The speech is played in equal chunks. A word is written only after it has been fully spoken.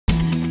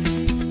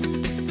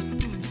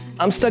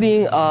I'm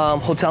studying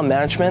hotel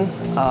management.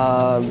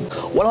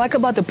 What I like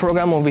about the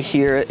program over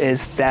here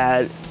is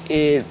that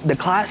the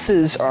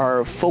classes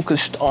are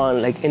focused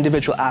on like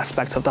individual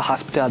aspects of the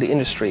hospitality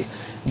industry.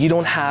 You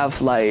don't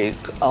have like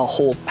a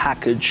whole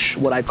package,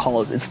 what I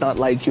call it. It's not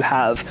like you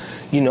have,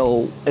 you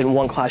know, in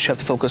one class you have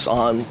to focus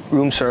on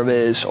room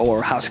service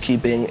or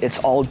housekeeping. It's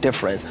all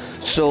different.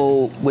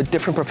 So with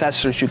different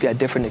professors, you get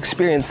different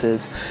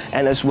experiences,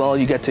 and as well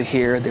you get to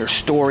hear their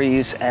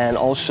stories, and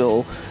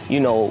also, you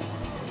know,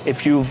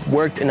 if you've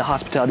worked in the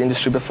hospitality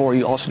industry before,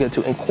 you also get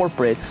to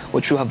incorporate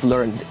what you have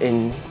learned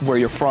in where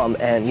you're from,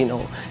 and, you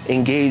know,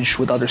 engage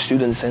with other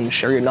students and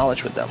share your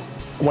knowledge with them.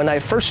 When I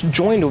first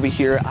joined over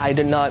here, I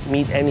did not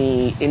meet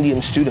any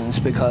Indian students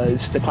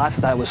because the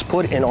classes that I was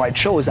put in, or I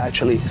chose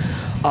actually,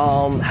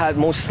 had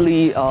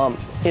mostly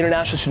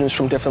international students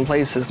from different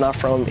places, not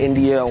from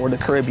India or the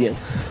Caribbean.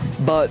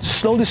 But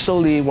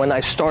slowly, when I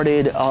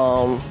started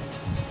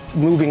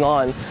moving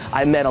on,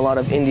 I met a lot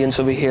of Indians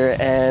over here,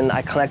 and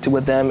I connected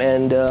with them,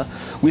 and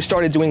we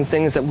started doing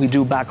things that we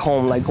do back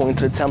home, like going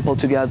to the temple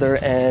together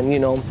and, you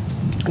know,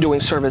 doing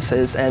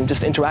services and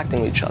just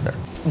interacting with each other.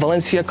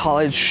 Valencia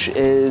College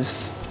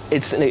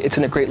it's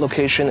in a great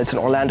location. It's in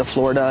Orlando,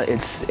 Florida.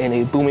 It's in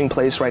a booming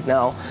place right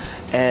now,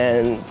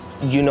 and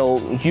you know,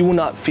 you will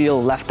not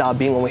feel left out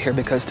being over here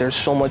because there's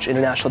so much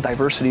international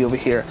diversity over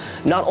here,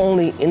 not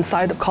only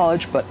inside the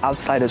college but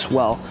outside as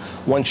well.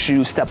 Once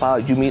you step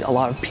out, you meet a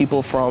lot of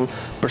people from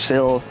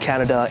Brazil,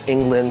 Canada,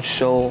 England.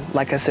 So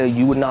like I said,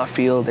 you would not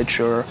feel that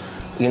you're,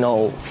 you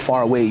know,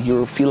 far away.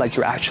 You feel like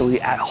you're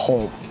actually at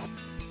home.